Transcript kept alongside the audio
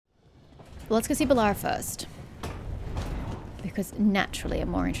let's go see Balara first. Because naturally I'm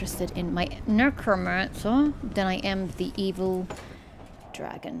more interested in my necromancer than I am the evil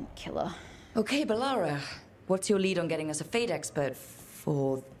dragon killer. Okay, Balara. What's your lead on getting us a fate expert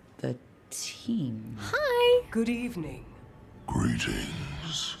for the team? Hi! Good evening.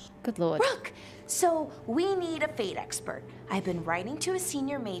 Greetings. Good lord. Rook, so we need a fate expert. I've been writing to a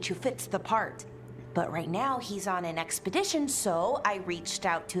senior mage who fits the part. But right now he's on an expedition, so I reached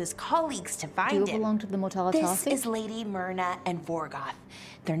out to his colleagues to find him. Do you belong to the Mortalitasi? This is Lady Myrna and Vorgoth.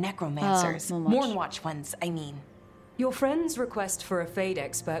 They're necromancers. Mournwatch ones, I mean. Your friend's request for a fate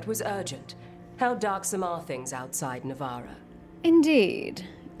expert was urgent. How darksome are things outside Navarra? Indeed.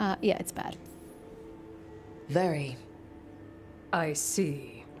 Yeah, it's bad. Very. I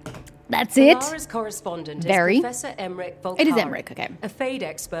see. That's it? Valara's correspondent Very. is Professor Emmerich Volkaren. It is Emmerich, okay. A fate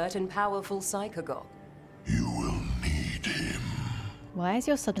expert and powerful psychagogue. You will need him. Why is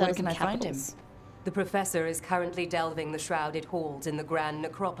your subtitles in Where can I find capitals? him? The professor is currently delving the shrouded halls in the Grand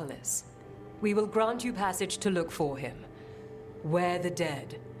Necropolis. We will grant you passage to look for him. Where the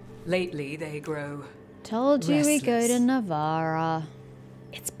dead. Lately they grow Told you we go to restless. Navarra.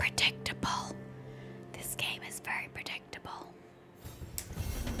 It's predictable. This game is very predictable.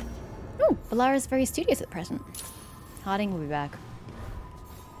 Oh, Balara's very studious at present. Harding will be back.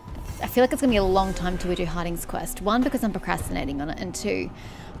 I feel like it's going to be a long time till we do Harding's quest. One, because I'm procrastinating on it, and two,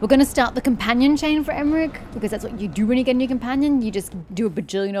 we're going to start the companion chain for Emmerich, because that's what you do when you get a new companion. You just do a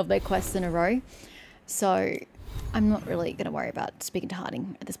bajillion of their quests in a row. So I'm not really going to worry about speaking to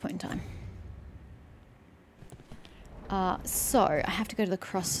Harding at this point in time. So I have to go to the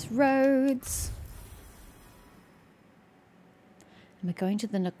crossroads. And we're going to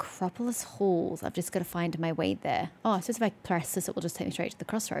the Necropolis Halls. I've just got to find my way there. Oh, I suppose if I press this, it will just take me straight to the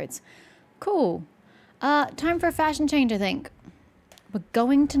crossroads. Cool. Time for a fashion change, I think. We're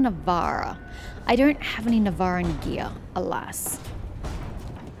going to Navarra. I don't have any Navarran gear, alas.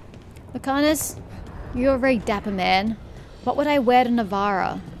 Lucanus, you're a very dapper man. What would I wear to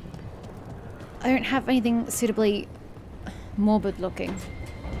Navarra? I don't have anything suitably morbid looking.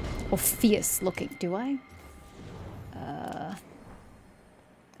 Or fierce looking, do I?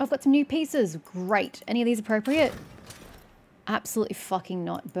 I've got some new pieces. Great. Any of these appropriate? Absolutely fucking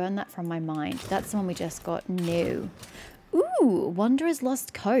not. Burn that from my mind. That's the one we just got. No. Ooh, Wanderer's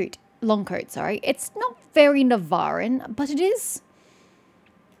Lost Coat. Long coat, sorry. It's not very Navarran, but it is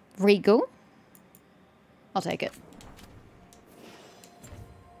regal. I'll take it.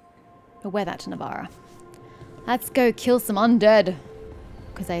 We'll wear that to Navarra. Let's go kill some undead.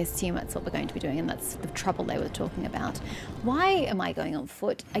 Because I assume that's what we're going to be doing, and that's the trouble they were talking about. Why am I going on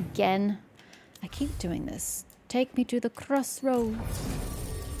foot again? I keep doing this. Take me to the crossroads.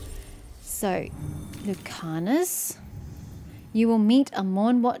 So, Lucanus, you will meet a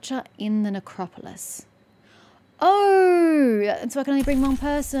Morn Watcher in the Necropolis. Oh, and so I can only bring one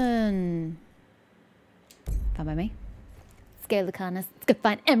person. Fine by me. Let's go, Lucanus. Let's go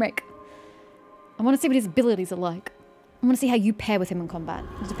find Emmerich. I want to see what his abilities are like. I want to see how you pair with him in combat.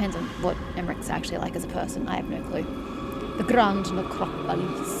 It depends on what Emmerich's actually like as a person. I have no clue. The Grand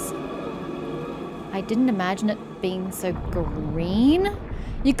Necropolis. I didn't imagine it being so green.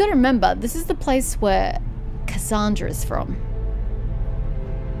 You've got to remember, this is the place where Cassandra is from.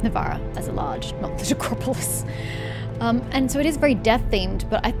 Navarra, as a large, not the Necropolis. And so it is very death-themed,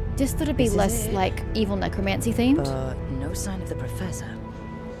 but I just thought it'd be less, like, evil necromancy themed. No sign of the professor.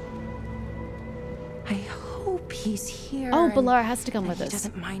 I hope he's here. Oh, Balara has to come with he us.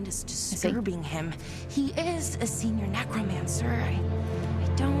 doesn't mind us disturbing him. He is a senior necromancer. I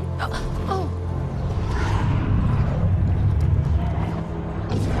don't...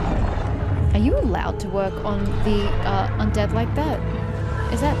 Are you allowed to work on the undead like that?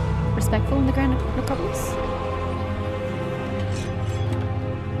 Is that respectful in the Grand Necropolis?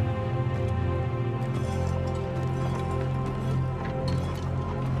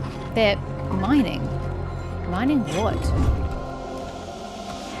 They're mining. Mining what?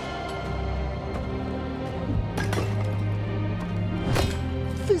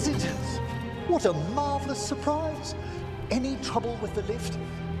 Visitors! What a marvelous surprise! Any trouble with the lift?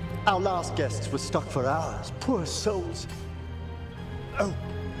 Our last guests were stuck for hours. Poor souls. Oh.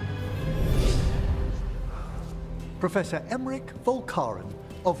 Professor Emmerich Volkaren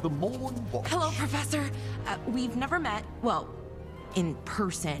of the Morn Watch. Hello, Professor. We've never met. Well, in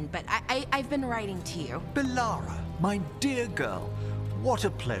person, but I've been writing to you. Balara, my dear girl. What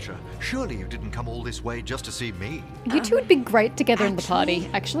a pleasure. Surely you didn't come all this way just to see me. You two would be great together in the party,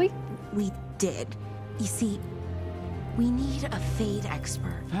 actually. We did. You see, we need a fade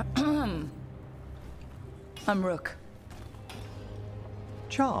expert. I'm Rook.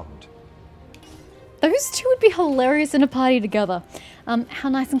 Charmed. Those two would be hilarious in a party together. How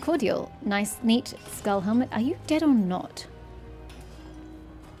nice and cordial. Nice, neat skull helmet. Are you dead or not?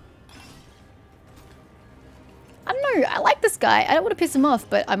 I don't know. I like this guy. I don't want to piss him off,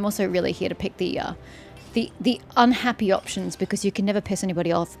 but I'm also really here to pick the unhappy options because you can never piss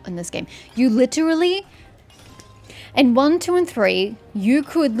anybody off in this game. You literally, in 1, 2, and 3, you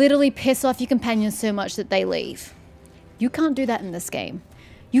could literally piss off your companions so much that they leave. You can't do that in this game.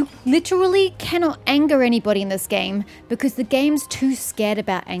 You literally cannot anger anybody in this game because the game's too scared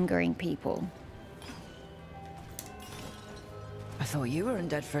about angering people. I thought you were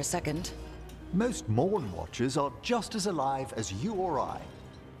undead for a second. Most Morn Watchers are just as alive as you or I.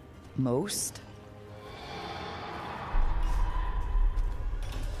 Most?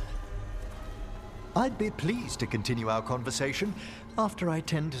 I'd be pleased to continue our conversation after I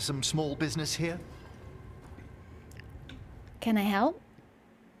tend to some small business here. Can I help?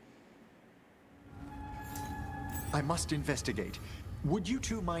 I must investigate. Would you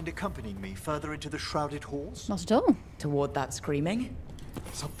two mind accompanying me further into the shrouded halls? Not at all. Toward that screaming?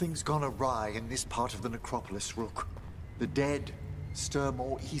 Something's gone awry in this part of the necropolis, Rook. The dead stir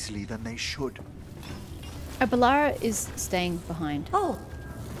more easily than they should. Oh, Balara is staying behind. Oh,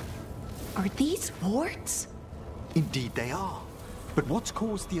 are these warts? Indeed they are. But what's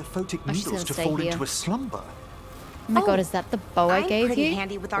caused the aphotic Oh, she's needles gonna to stay fall here. into a slumber? Oh my god, is that the bow I gave I'm pretty you?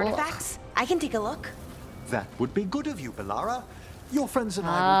 handy with Ugh. artifacts. I can take a look. That would be good of you, Balara. Your friends and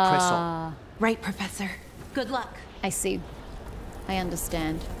I will press on. Right, Professor. Good luck. I see. I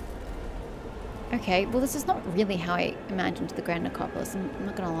understand. Okay, well this is not really how I imagined the Grand Necropolis. I'm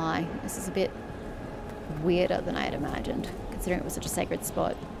not gonna lie. This is a bit weirder than I had imagined, considering it was such a sacred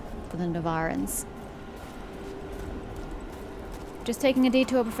spot for the Navarans. Just taking a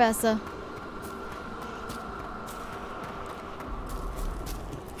detour, Professor.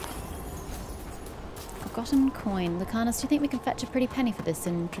 Forgotten coin. Lucanus, do you think we can fetch a pretty penny for this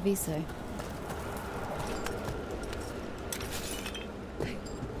in Treviso?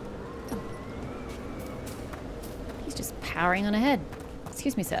 He's just powering on ahead.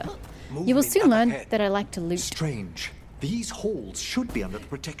 Excuse me, sir. You will Movement soon up learn ahead. that I like to loot. Strange. These halls should be under the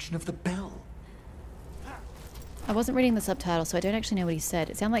protection of the bell. I wasn't reading the subtitle, so I don't actually know what he said.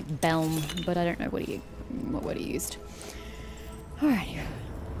 It sounded like Belm, but I don't know what word he used. Alrighty.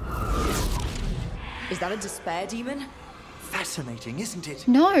 Is that a despair demon? Fascinating, isn't it?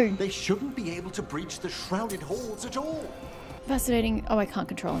 No! They shouldn't be able to breach the shrouded halls at all. Fascinating. Oh, I can't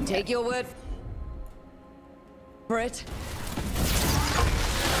control him Take yet. your word for it.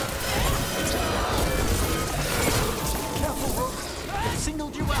 Careful, Rook. It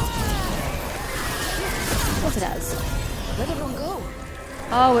singled you out. What's it as? Let everyone go.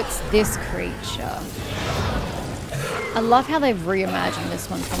 Oh, it's this creature. I love how they've reimagined this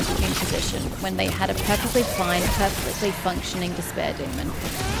one from the Inquisition when they had a perfectly fine, perfectly functioning despair demon.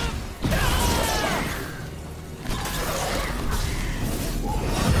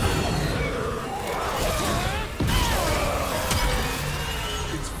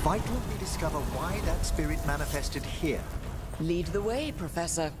 It's vital we discover why that spirit manifested here. Lead the way,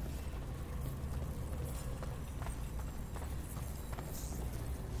 Professor.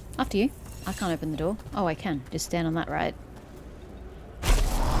 After you. I can't open the door. Oh, I can. Just stand on that right.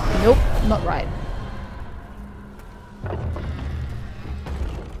 Nope, not right.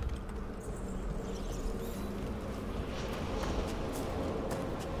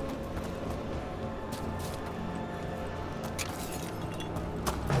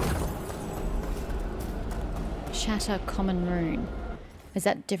 Shatter common rune. Is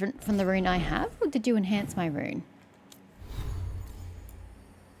that different from the rune I have, or did you enhance my rune?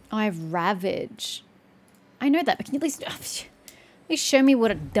 I have Ravage. I know that, but can you at least show me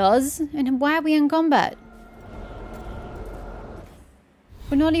what it does? And why are we in combat?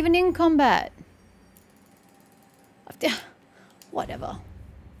 We're not even in combat. Whatever.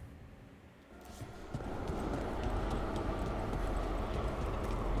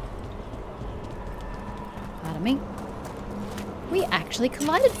 Pardon me. We actually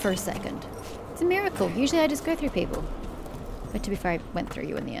collided for a second. It's a miracle. Usually I just go through people. But to be fair, I went through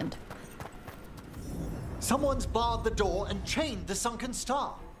you in the end. Someone's barred the door and chained the sunken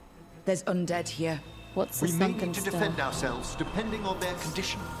star. There's undead here. What's the We may sunken need to star? defend ourselves depending on their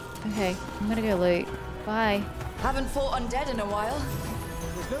condition. Okay, I'm gonna go loot. Bye. Haven't fought undead in a while.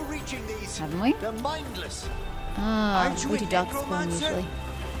 There's no reaching these. Haven't we? They're mindless. Ah, Aren't you we a do dark spawn necromancer? usually.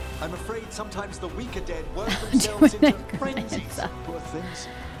 I'm afraid sometimes the weaker dead work themselves into frenzies. necromancer. Poor things.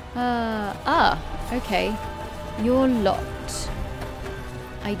 Okay. You're locked.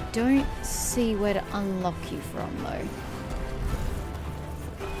 I don't see where to unlock you from, though.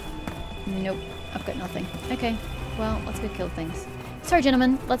 Nope, I've got nothing. Okay, well, let's go kill things. Sorry,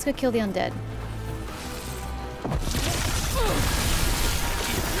 gentlemen, let's go kill the undead.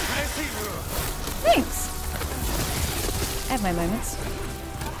 Thanks! I have my moments.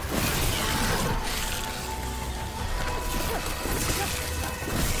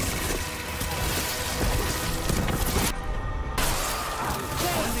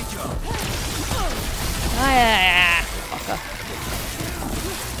 Fucker.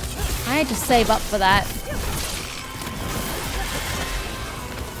 I had to save up for that.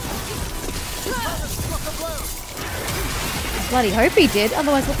 I bloody hope he did,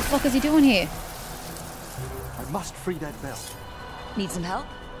 otherwise what the fuck is he doing here? I must free that bell. Need some help?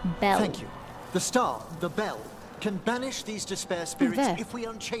 Bell. Thank you. The star, the bell, can banish these despair spirits there. if we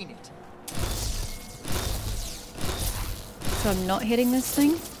unchain it. So I'm not hitting this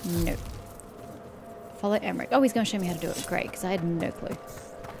thing? No. Follow Emmerich. Oh, he's going to show me how to do it. Great, because I had no clue.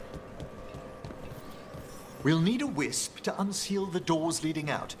 We'll need a wisp to unseal the doors leading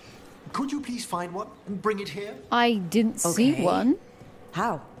out. Could you please find one and bring it here? I didn't see Okay. one.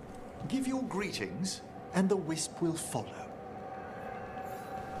 How? Give your greetings, and the wisp will follow.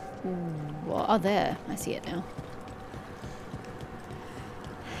 Well, oh, there. I see it now.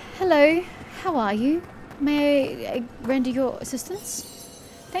 Hello. How are you? May I render your assistance?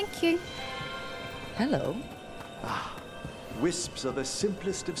 Thank you. Hello. Wisps are the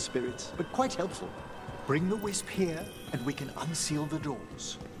simplest of spirits, but quite helpful. Bring the wisp here, and we can unseal the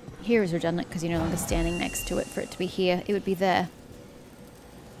doors. Here is redundant because you're no longer standing next to it. For it to be here, it would be there.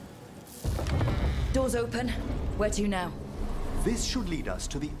 Doors open. Where to now? This should lead us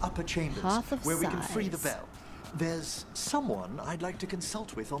to the upper chambers, Path of where we can free the size. bell. There's someone I'd like to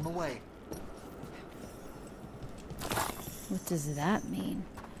consult with on the way. What does that mean?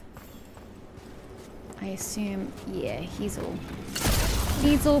 I assume, yeah, he's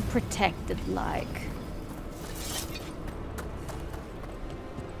all protected like.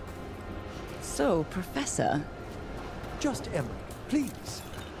 So, Professor, Just Emmerich, please.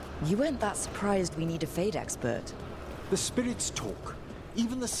 you weren't that surprised we need a fade expert. The spirits talk.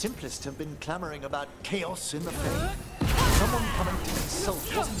 Even the simplest have been clamoring about chaos in the Fey. Someone coming to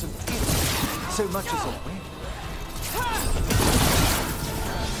consult wasn't an if, so much as a when.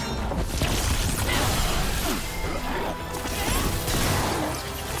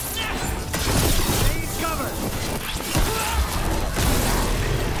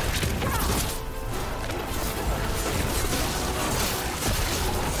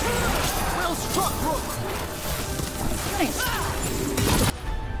 Well struck, Rook! Nice.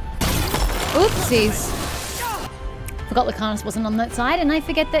 Oopsies. Forgot Lacanus wasn't on that side, and I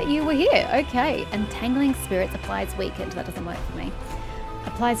forget that you were here. Okay. Entangling spirits applies weakened. That doesn't work for me.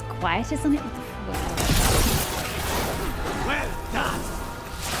 Applies quietus on it. What the fuck? Well done.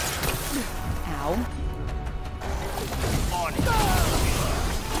 Ow. On it.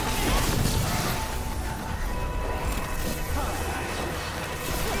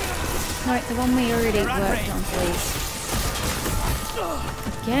 No, the one we already worked on, please.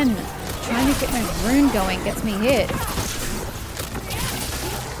 Again, trying to get my rune going gets me hit.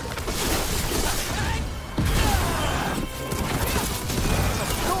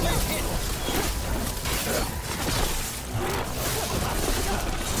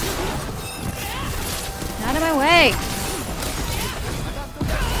 Out of my way!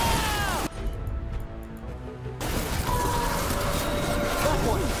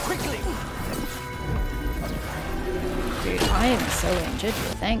 Dude, I am so injured.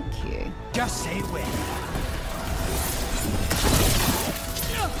 Thank you. Just say when.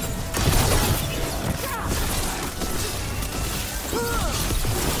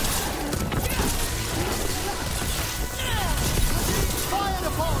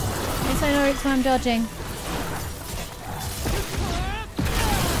 At least I know it's where I'm dodging.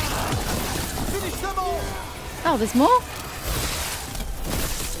 Oh, there's more?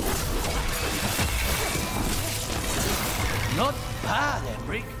 Not bad,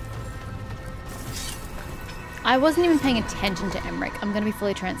 Emmerich. I wasn't even paying attention to Emmerich. I'm going to be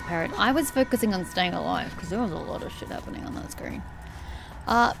fully transparent. I was focusing on staying alive because there was a lot of shit happening on that screen.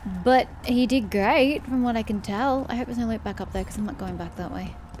 But he did great from what I can tell. I hope there's no loot back up there because I'm not going back that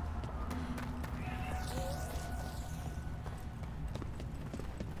way.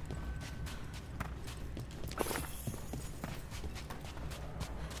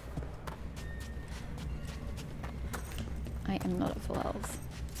 I am not at full health.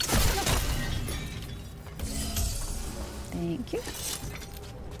 Thank you.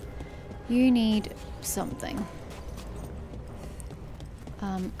 You need something.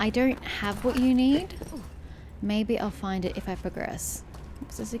 I don't have what you need. Maybe I'll find it if I progress.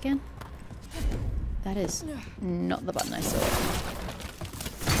 What's this again? That is not the button I saw.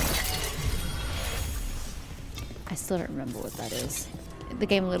 I still don't remember what that is. The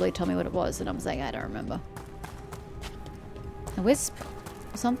game literally told me what it was, and I'm saying I don't remember. A wisp?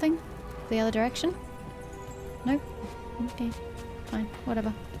 Or something? The other direction? Nope. Okay. Fine.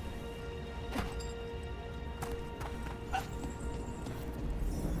 Whatever.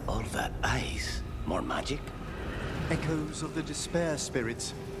 All that ice. More magic? Echoes of the despair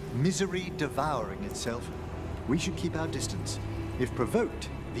spirits. Misery devouring itself. We should keep our distance. If provoked,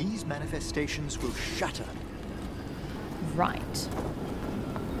 these manifestations will shatter. Right.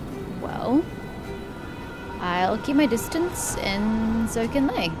 Well, I'll keep my distance, and so can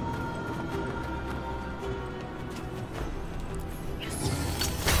they.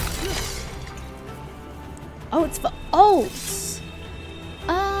 Oh, it's for ults!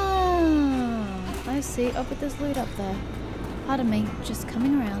 Ah, I see. Oh, but there's loot up there. Pardon me, just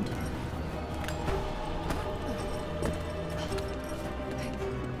coming around.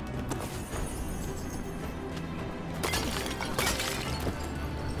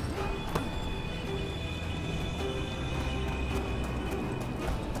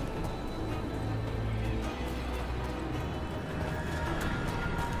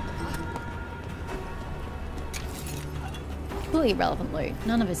 Completely irrelevant loot.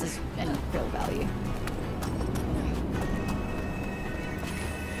 None of this is any real value.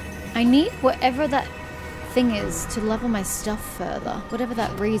 I need whatever that thing is to level my stuff further. Whatever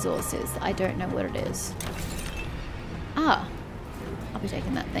that resource is. I don't know what it is. Ah. I'll be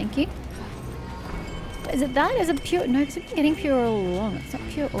taking that, thank you. Is it that? Is it pure? No, because I've been getting pure oil all along. It's not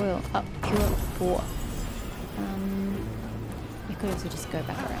pure oil. Oh, pure ore. I could also just go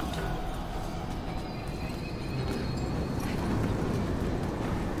back around.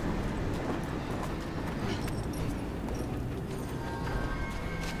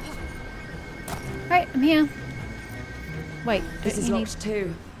 Right, I'm here. Wait, This is you locked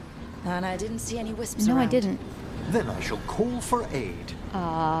too. And I didn't see any wisps No, around. I didn't. Then I shall call for aid.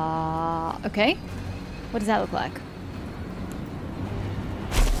 Okay. What does that look like?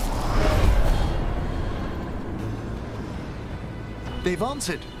 They've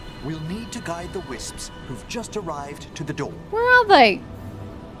answered. We'll need to guide the wisps who've just arrived to the door. Where are they?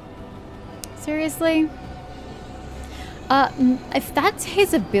 Seriously? If that's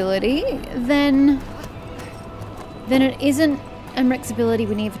his ability, then it isn't Emrick's ability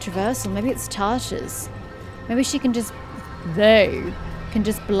we need for traversal. Maybe it's Tasha's. Maybe she can just... They can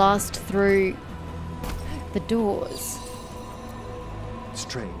just blast through the doors.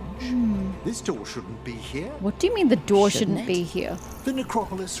 Strange. This door shouldn't be here. What do you mean the door Shouldn't shouldn't it? be here? The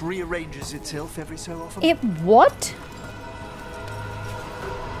necropolis rearranges itself every so often. It what?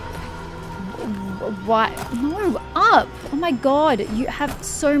 What? No, up! Oh my god, you have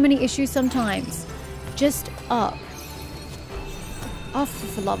so many issues sometimes. Just up. Oh,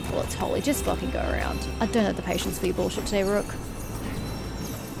 for love of all that's holy, just fucking go around. I don't have the patience for your bullshit today, Rook.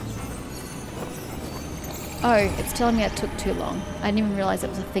 Oh, it's telling me it took too long. I didn't even realize it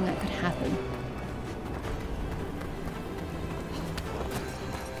was a thing that could happen.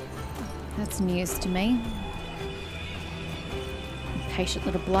 That's news to me. Patient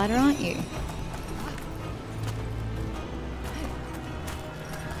little blighter, aren't you?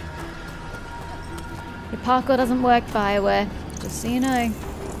 Your parkour doesn't work, BioWare. Just so you know.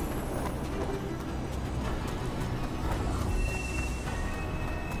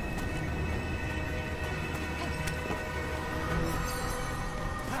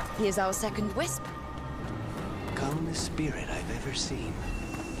 Here's our second wisp. Calmest spirit I've ever seen.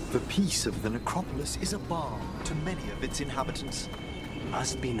 The peace of the necropolis is a balm to many of its inhabitants.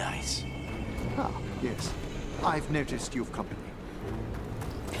 Must be nice. Ah, yes. I've noticed you've company.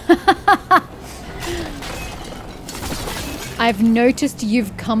 I've noticed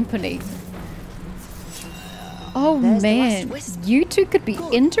you've company. Oh There's the man, last wisp. you two could be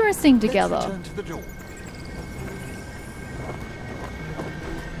Good. interesting Let's together. return to the door.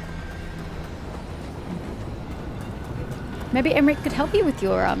 Maybe Emrick could help you with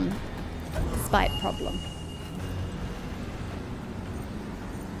your spite problem.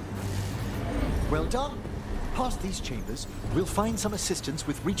 Well done. Past these chambers, we'll find some assistance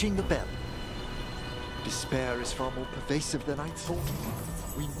with reaching the bell. Despair is far more pervasive than I thought.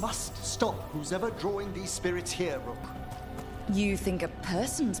 We must stop who's ever drawing these spirits here, Rook. You think a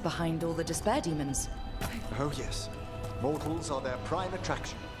person's behind all the despair demons? Oh yes. Mortals are their prime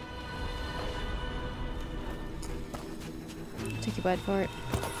attraction. Take your word for it.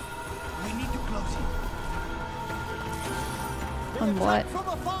 We need to close it. On what? From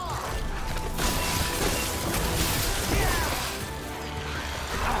afar!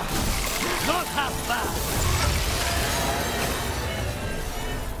 Not half bad.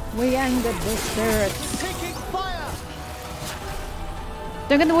 We angered the spirits. Taking fire!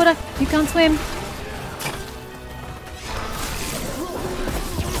 Don't get in the water. You can't swim.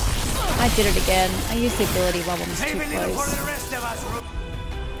 I did it again. I used the ability while one was too Saving it for close. the rest of us.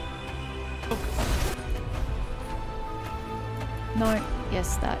 No.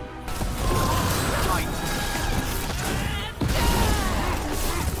 Yes, that.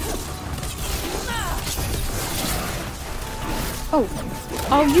 Oh.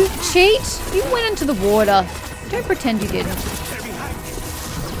 Oh, you cheat! You went into the water. Don't pretend you didn't.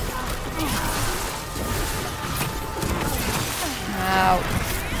 Ow.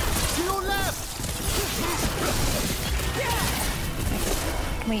 To your left!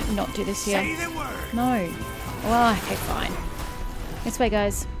 Can we not do this here? Say the word. No. Well, okay, fine. This way,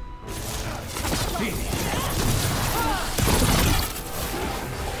 guys.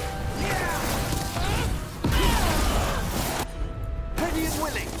 Ready and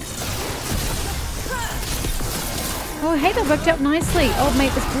willing. Oh, hey, that worked out nicely. Old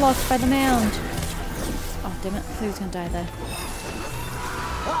mate was blocked by the mound. Oh, damn it. I thought he was going to die there.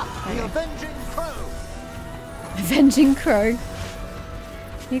 Ah, the avenging crow. Avenging Crow.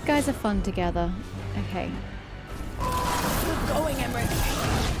 You guys are fun together. Okay. Going, Emmerich.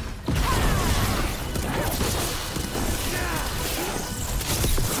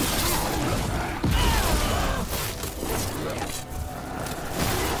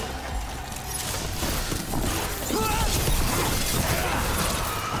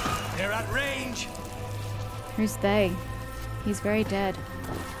 They're at range. Who's they? He's very dead.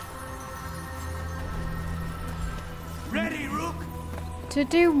 Ready, Rook? To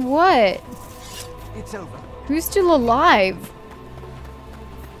do what? It's over. Who's still alive?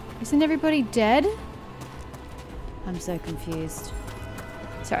 Isn't everybody dead? I'm so confused.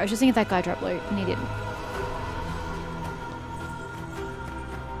 Sorry, I was just thinking if that guy dropped loot and he didn't.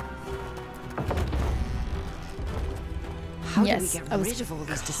 How do we Yes, get I rid was of all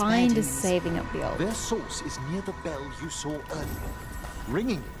these kind of disparities? saving up the old. Their source is near the bell you saw earlier.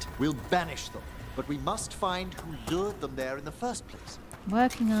 Ringing it will banish them, but we must find who lured them there in the first place.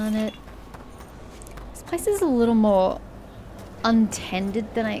 Working on it. This place is a little more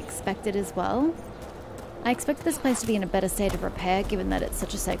untended than I expected as well. I expected this place to be in a better state of repair given that it's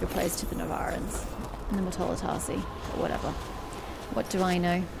such a sacred place to the Navarans and the Matolatasi, or whatever. What do I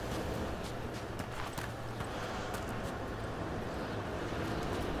know?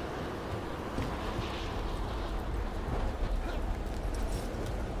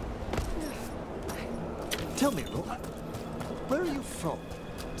 Tell me, Rook, where are you from?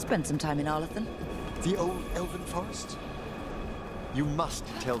 Spent some time in Arlathan. The old elven forest? You must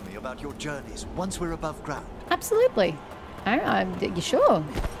tell me about your journeys once we're above ground. Absolutely. You sure?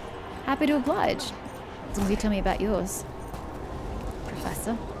 Happy to oblige. As long as you tell me about yours,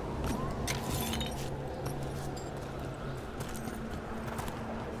 Professor.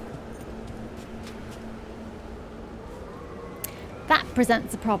 That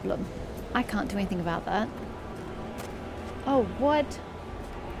presents a problem. I can't do anything about that. Oh, what?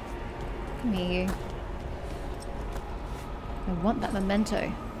 Come here, you. I want that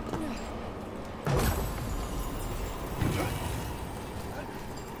memento.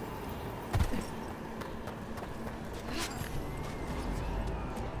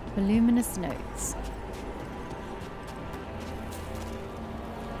 Voluminous notes.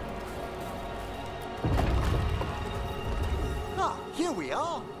 Ah, here we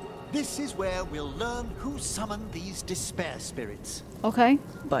are. This is where we'll learn who summoned these despair spirits. Okay.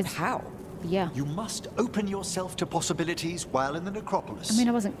 But how? Yeah. You must open yourself to possibilities while in the necropolis. I mean,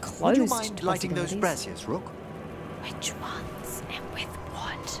 I wasn't close Would you to mind lighting those possibilities. braziers, Rook? Which ones and with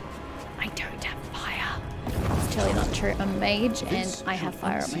what? I don't have fire. It's totally not true. I'm a mage This and I have should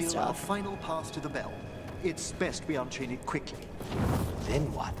fire on my unseal our stuff. final pass to the bell. It's best we unchain it quickly.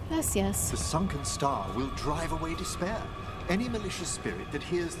 Then what? Yes, yes. The sunken star will drive away despair. Any malicious spirit that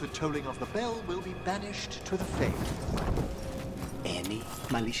hears the tolling of the bell will be banished to the Fade. Any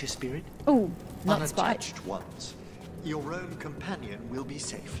malicious spirit? Oh, not spite. Unattached ones. Your own companion will be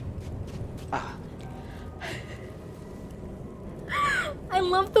safe. Ah, I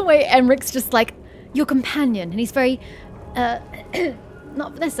love the way Emrich's just like your companion, and he's very,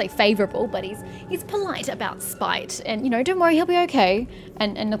 not necessarily favourable, but he's polite about spite, and you know, don't worry, he'll be okay.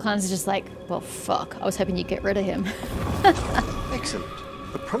 And Nilkhan's just like, well, fuck. I was hoping you'd get rid of him. Excellent.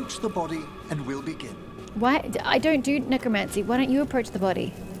 Approach the body and we'll begin. Why? I don't do necromancy. Why don't you approach the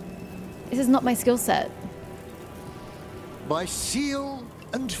body? This is not my skill set. By seal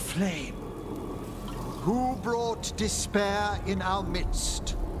and flame, who brought despair in our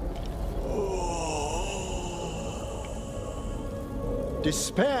midst?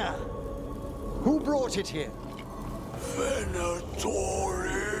 Despair! Who brought it here? Venatori.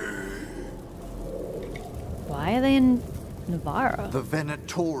 Why are they in Navarra? The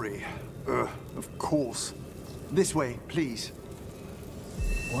Venatori. Of course. This way, please.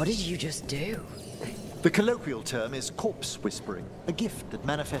 What did you just do? The colloquial term is corpse whispering, a gift that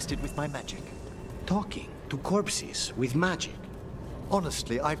manifested with my magic. Talking to corpses with magic.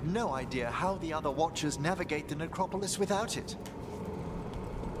 Honestly, I've no idea how the other Watchers navigate the necropolis without it.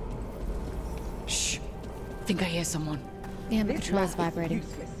 Shh. Think I hear someone. Yeah, the This controller's map is vibrating.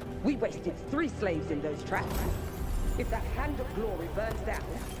 useless. We wasted 3 slaves in those traps. If that hand of glory burns down,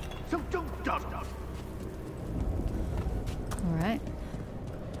 so don't dust us. Alright.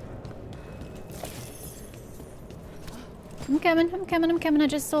 I'm coming. I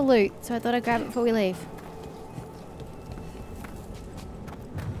just saw loot, so I thought I'd grab it before we leave.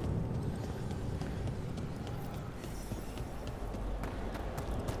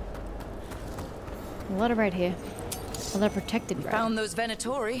 A lot of red here. A lot of protected red. Found those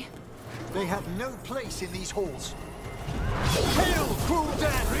Venatori. They have no place in these halls. Hail, cruel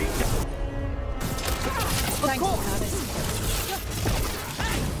death! Thank you, Thedas.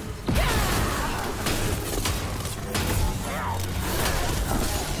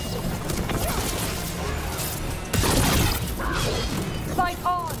 Fight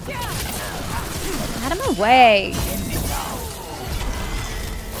on! Out of my way!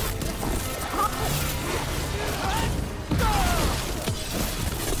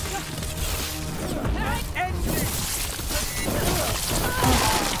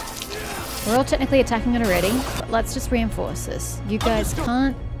 We're all technically attacking it already, but let's just reinforce this. You guys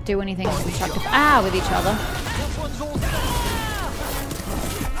can't do anything constructive with each other.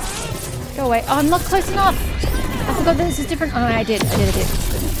 Go away. Oh, I'm not close enough! I forgot that this is different. Oh, no, I did. I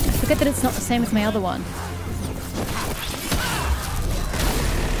forget that it's not the same as my other one.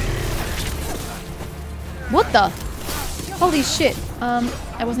 What the? Holy shit.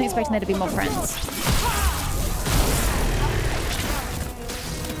 I wasn't expecting there to be more friends.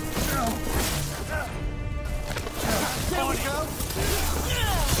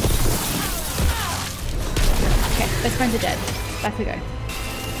 Okay, best friends are dead. Back we go.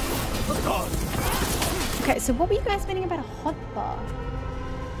 Okay, so what were you guys meaning about a hotbar?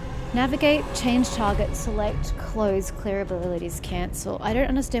 Navigate, change target, select, close, clear abilities, cancel. I don't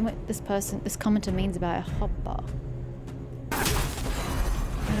understand what this commenter means about a hotbar. I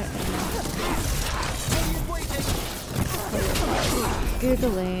don't know.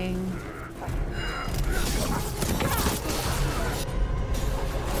 Googling.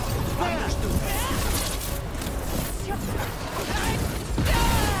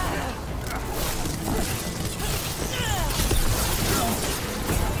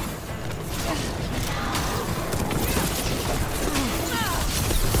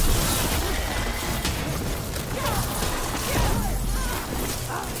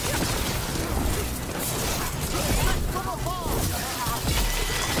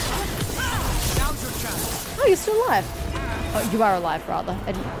 Oh, you're still alive. Oh, you are alive, rather.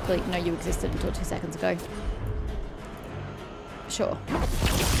 I didn't really know you existed until 2 seconds ago. Sure.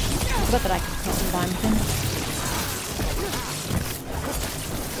 Forgot that I could combine with him.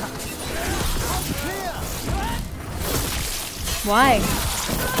 Why?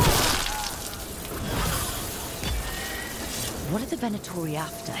 What are the Venatori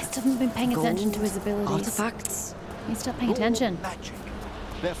after? I still haven't been paying attention to his abilities. Artifacts? You stop paying attention. Magic.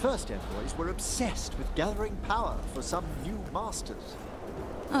 Their first envoys were obsessed with gathering power for some new masters.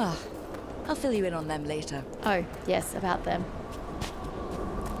 Ah, I'll fill you in on them later. Oh, yes, about them.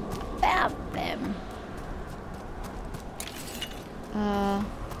 About them.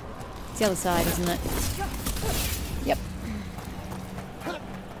 It's the other side, isn't it? Yep.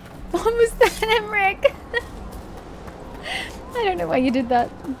 What was that, Emmerich? I don't know why you did that.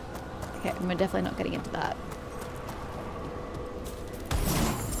 Okay, we're definitely not getting into that.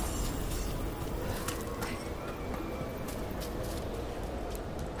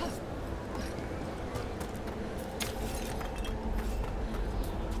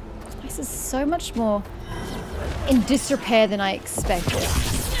 This is so much more in disrepair than I expected.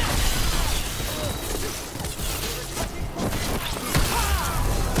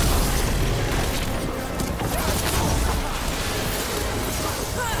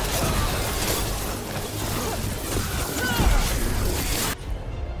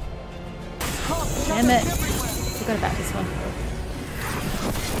 Damn it. Forgot about this one.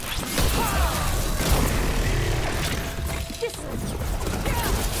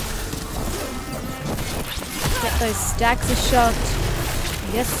 Get those stacks of shot.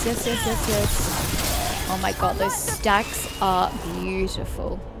 Yes, yes, yes, yes, yes. Oh my god, those stacks are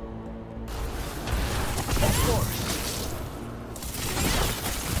beautiful.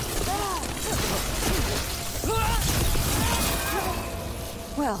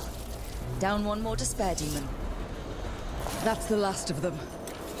 Well, down one more despair demon. That's the last of them.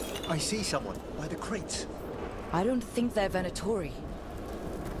 I see someone by the crates. I don't think they're Venatori.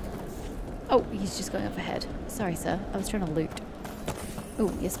 Oh, he's just going up ahead. Sorry, sir. I was trying to loot.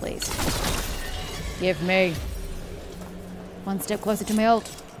 Oh, yes, please. Give me. One step closer to my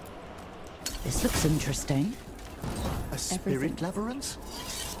ult. This looks interesting. A spirit labyrinth?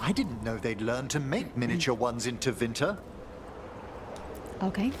 I didn't know they'd learn to make miniature ones into Winter.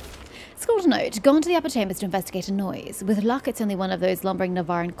 Okay. It's cool to note. Gone to the upper chambers to investigate a noise. With luck, it's only one of those lumbering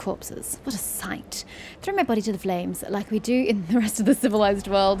Navaran corpses. What a sight. Throw my body to the flames, like we do in the rest of the civilized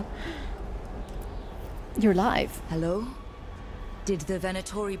world. You're alive. Hello? Did the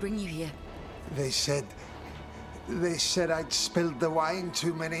Venatori bring you here? They said I'd spilled the wine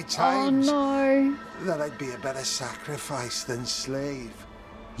too many times. Oh no. That I'd be a better sacrifice than slave.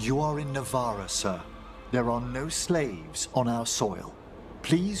 You are in Navarra, sir. There are no slaves on our soil.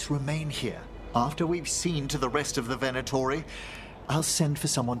 Please remain here. After we've seen to the rest of the Venatori, I'll send for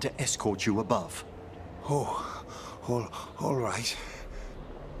someone to escort you above. Oh, all right.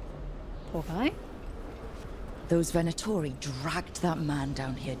 Poor guy. Those Venatori dragged that man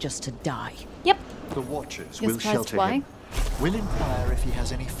down here just to die. Yep. The Watchers You're will surprised shelter why? him. We'll inquire if he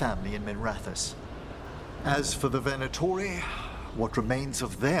has any family in Minrathous. As for the Venatori, what remains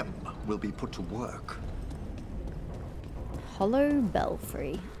of them will be put to work. Hollow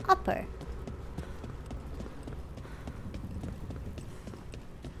Belfry. Upper.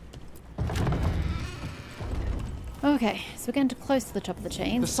 Okay, so we're getting close to the top of the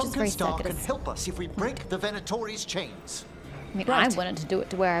chain. The Just sunken very star can circuitous. help us if we break the Venatori's chains. I mean, I wanted to do it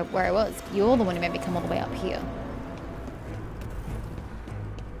to where I was. You're the one who made me come all the way up here.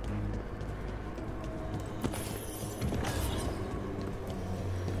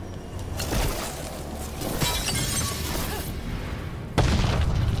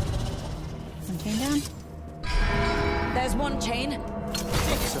 One chain down. There's one chain.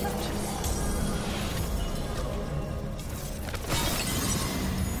 Excellent.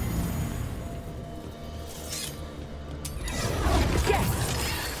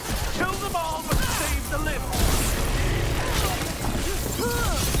 Kill them all, but save the limbs!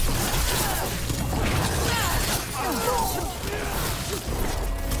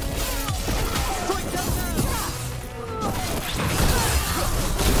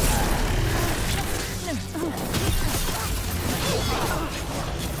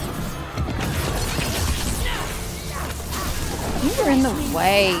 You're in the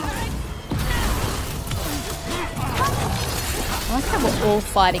way. I like how we're all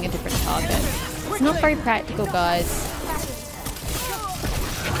fighting a different target. It's not very practical, guys.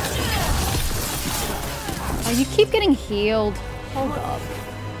 Oh, you keep getting healed. Hold up.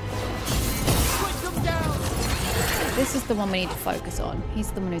 This is the one we need to focus on.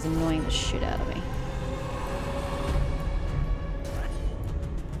 He's the one who's annoying the shit out of me.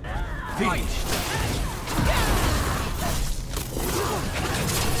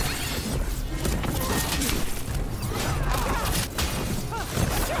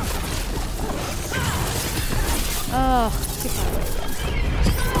 Oh, too far away again.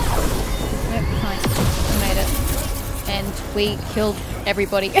 Nope, fine. We made it. And we killed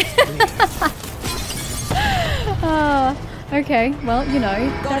everybody. Okay, well, you know,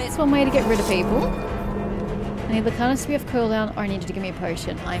 that's one way to get rid of people. I need the currency to be off cooldown, or I need you to give me a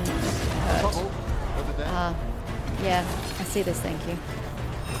potion. I'm hurt. Yeah, I see this, thank you.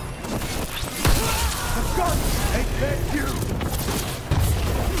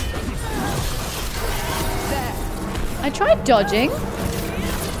 I tried dodging.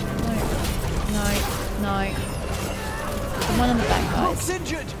 No. The one on the back, guys.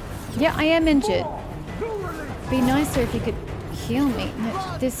 Yeah, I am injured. Be nicer if you could heal me.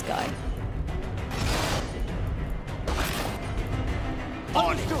 No, this guy.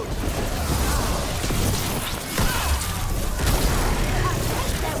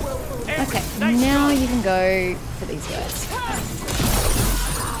 Okay, now you can go for these guys.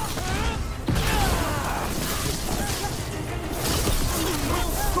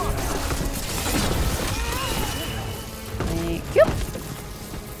 Thank you.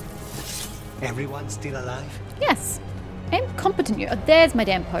 Everyone still alive? Yes. I'm competent. Oh, there's my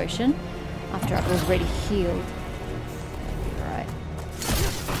damn potion. After I've already healed. Alright.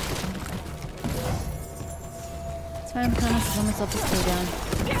 It's fine, Thomas, as long as I'll just go down.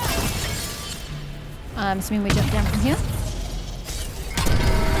 I'm assuming we jump down from here.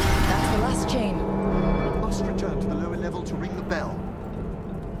 That's the last chain. bell.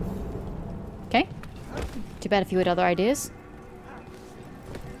 Okay. Too bad if you had other ideas.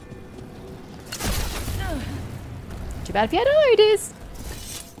 Too bad if you had other ideas.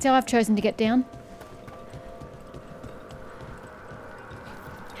 That's how I've chosen to get down.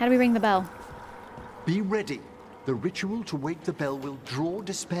 How do we ring the bell? Be ready. The ritual to wake the bell will draw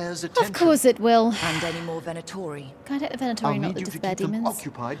Despair's attention. Of course it will. And any more Venatori? Can I take the Venatori, I'll not need the you to Despair keep them demons?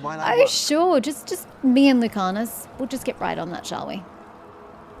 occupied while I Oh, work. sure. Just me and Lucanus. We'll just get right on that, shall we?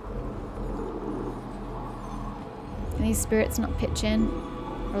 Can these spirits not pitch in?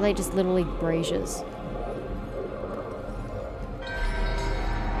 Or are they just literally braziers?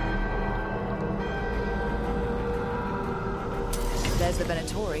 There's the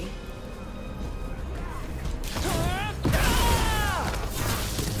Venatori.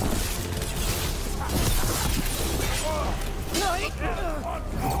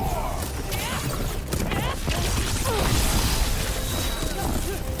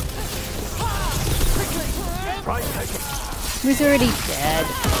 He's already dead,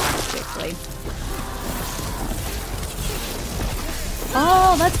 practically.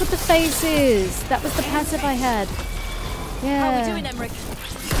 Oh, that's what the face is. That was the passive I had. Yeah. How are we doing, Emmerich? The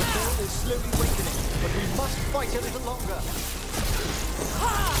bell is slowly wakening, but we must fight a little longer.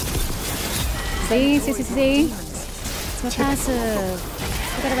 See? It's my passive.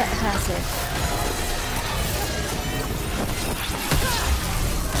 Forget about the passive.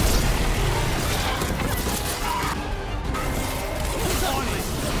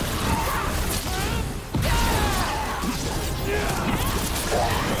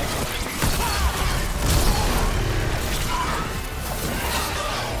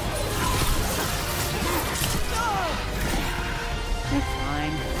 You're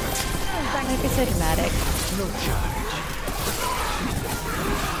fine. Don't be so dramatic. No charge.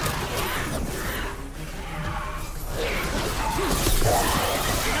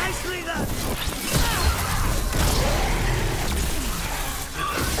 Nicely done!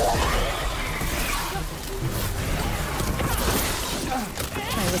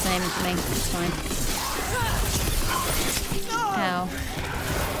 Oh, he wasn't aiming for me. It's fine. Ow.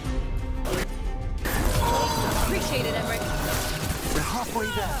 Appreciate it, Emmerich. We're halfway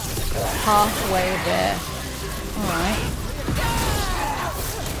there. Halfway there. Alright.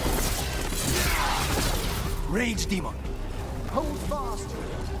 Rage demon. Hold fast.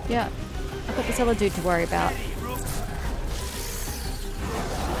 Yeah. I've got this other dude to worry about.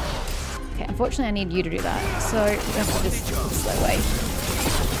 Okay, unfortunately I need you to do that. So we're going to just slow way.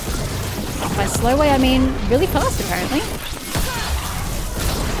 By slow way I mean really fast apparently.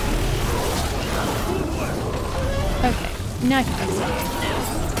 Okay, now I can fix you.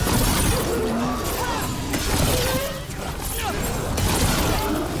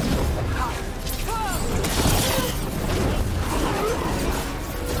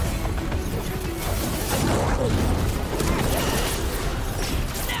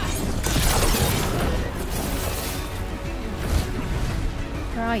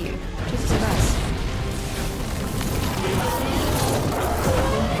 Where are you? Jesus Christ.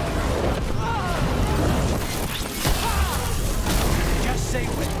 Just say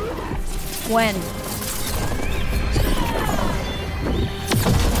When?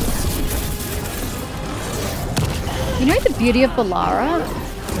 You know the beauty of Balara?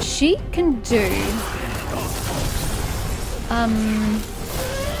 She can do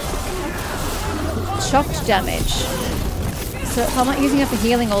shocked damage. So if I'm not using her for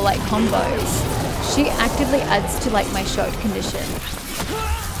healing or like combos, she actively adds to like my shocked condition.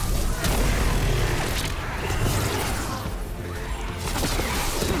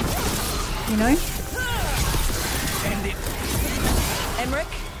 You know? End it.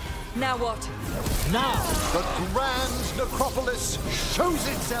 Emmerich, now what? Now, the grand necropolis shows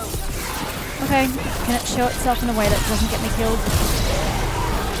itself. Okay, can it show itself in a way that doesn't get me killed?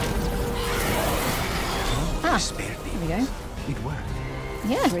 Ah, there we go. It worked.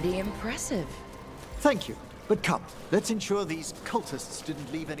 Yeah. Pretty impressive. Thank you. But come, let's ensure these cultists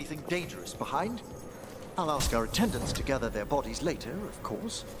didn't leave anything dangerous behind. I'll ask our attendants to gather their bodies later, of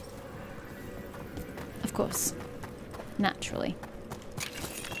course. Of course. Naturally.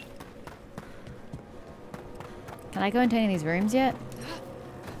 Can I go into any of these rooms yet?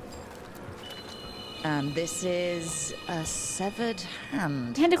 And this is a severed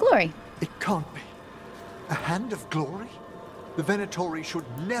hand. Hand of Glory. It can't be. A hand of glory? The Venatori should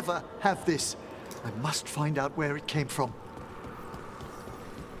never have this. I must find out where it came from.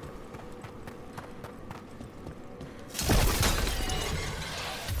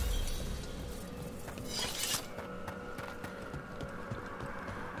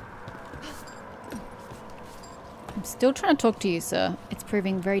 I'm still trying to talk to you, sir. It's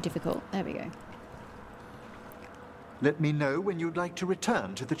proving very difficult. There we go. Let me know when you'd like to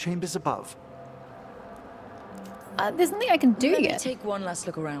return to the chambers above. There's nothing I can do Let yet. me take one last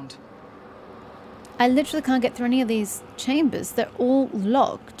look around. I literally can't get through any of these chambers. They're all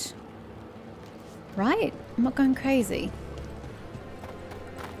locked. Right? I'm not going crazy.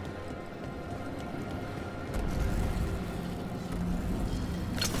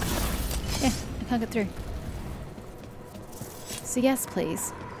 Yeah, I can't get through. So yes,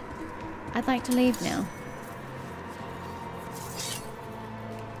 please. I'd like to leave now.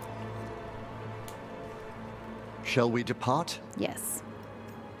 Shall we depart? Yes.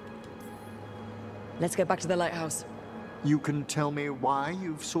 Let's get back to the lighthouse. You can tell me why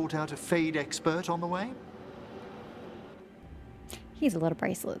you've sought out a Fade expert on the way? Here's a lot of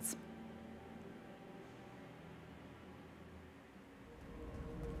bracelets.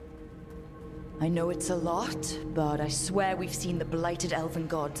 I know it's a lot, but I swear we've seen the blighted elven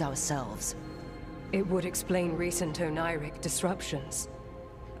gods ourselves. It would explain recent oniric disruptions.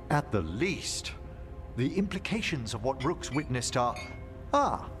 At the least. The implications of what Rook's witnessed are...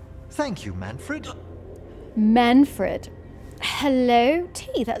 Ah, thank you, Manfred. Manfred. Hello,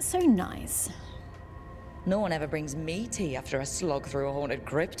 tea. That's so nice. No one ever brings me tea after a slog through a haunted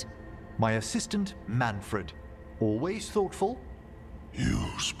crypt. My assistant, Manfred. Always thoughtful. You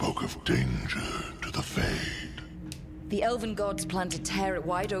spoke of danger to the Fade. The elven gods plan to tear it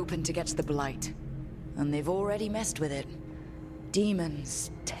wide open to get to the blight. And they've already messed with it.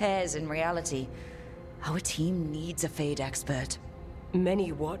 Demons, tears in reality. Our team needs a Fade expert.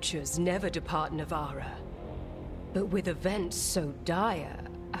 Many Watchers never depart Navara. But with events so dire...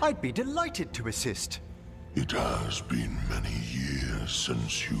 I'd be delighted to assist. It has been many years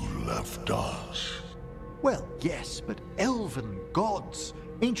since you left us. Well, yes, but elven gods,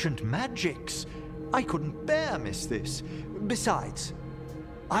 ancient magics. I couldn't bear miss this. Besides,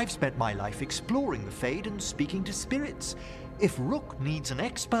 I've spent my life exploring the Fade and speaking to spirits. If Rook needs an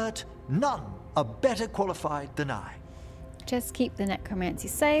expert, none are better qualified than I. Just keep the necromancy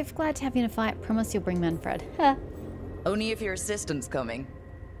safe. Glad to have you in a fight. Promise you'll bring Manfred. Ha. Only if your assistant's coming.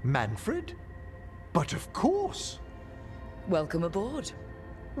 Manfred? But of course. Welcome aboard.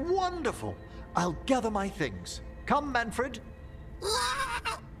 Wonderful. I'll gather my things. Come, Manfred.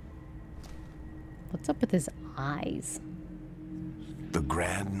 What's up with his eyes? The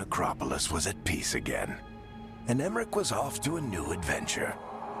Grand Necropolis was at peace again, and Emmerich was off to a new adventure.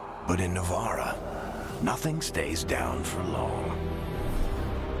 But in Navara, nothing stays down for long.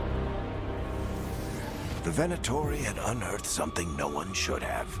 The Venatori had unearthed something no one should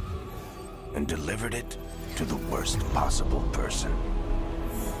have, and delivered it to the worst possible person.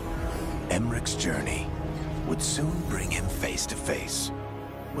 Emmerich's journey would soon bring him face to face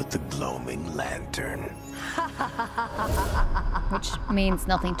with the gloaming lantern. Which means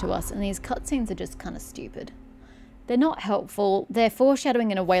nothing to us, and these cutscenes are just kind of stupid. They're not helpful. They're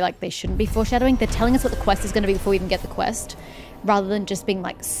foreshadowing in a way like they shouldn't be foreshadowing. They're telling us what the quest is going to be before we even get the quest, rather than just being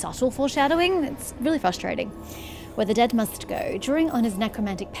like subtle foreshadowing. It's really frustrating. Where the dead must go. Drawing on his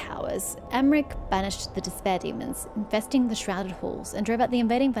necromantic powers, Emmerich banished the despair demons, infesting the shrouded halls, and drove out the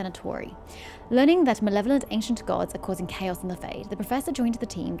invading Venatori. Learning that malevolent ancient gods are causing chaos in the Fade, the professor joined the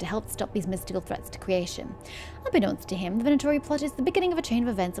team to help stop these mystical threats to creation. Unbeknownst to him, the Venatori plot is the beginning of a chain of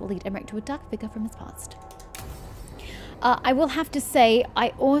events that will lead Emmerich to a dark figure from his past. I will have to say, I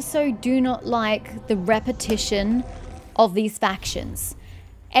also do not like the repetition of these factions.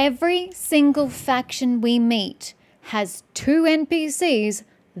 Every single faction we meet has 2 NPCs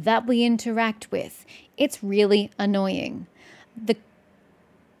that we interact with. It's really annoying. The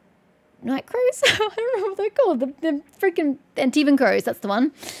Night Crows? I don't know what they're called. The freaking Antivan Crows, that's the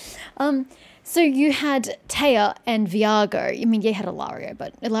one. So you had Taya and Viago. I mean, you had Ilario,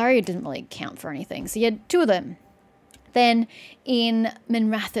 but Ilario didn't really count for anything. So you had 2 of them. Then in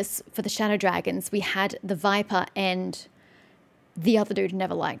Minrathous for the Shadow Dragons, we had the Viper and the other dude who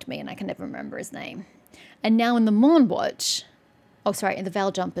never liked me, and I can never remember his name. And now in the Mornwatch, in the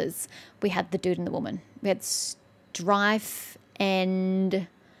Veil Jumpers, we had the dude and the woman. We had Strife and...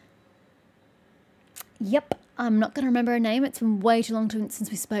 Yep, I'm not going to remember her name. It's been way too long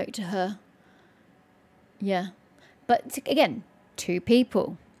since we spoke to her. Yeah. But again, 2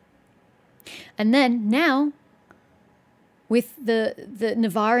 people. And then now, with the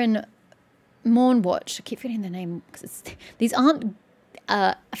Navaran Mornwatch, I keep forgetting the name because these aren't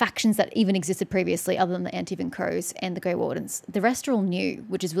factions that even existed previously other than the Antivan Crows and the Grey Wardens. The rest are all new,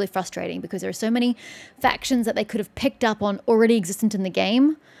 which is really frustrating because there are so many factions that they could have picked up on already existent in the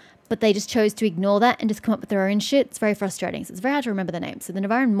game, but they just chose to ignore that and just come up with their own shit. It's very frustrating. So it's very hard to remember the names. So the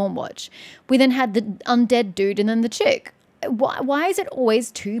Navaran Mornwatch. We then had the undead dude and then the chick. Why is it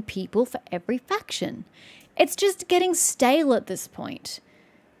always 2 people for every faction? It's just getting stale at this point.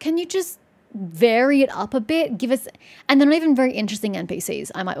 Can you just vary it up a bit? Give us... And they're not even very interesting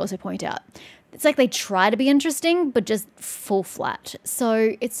NPCs, I might also point out. It's like they try to be interesting, but just fall flat.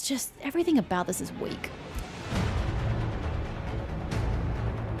 So it's just... Everything about this is weak.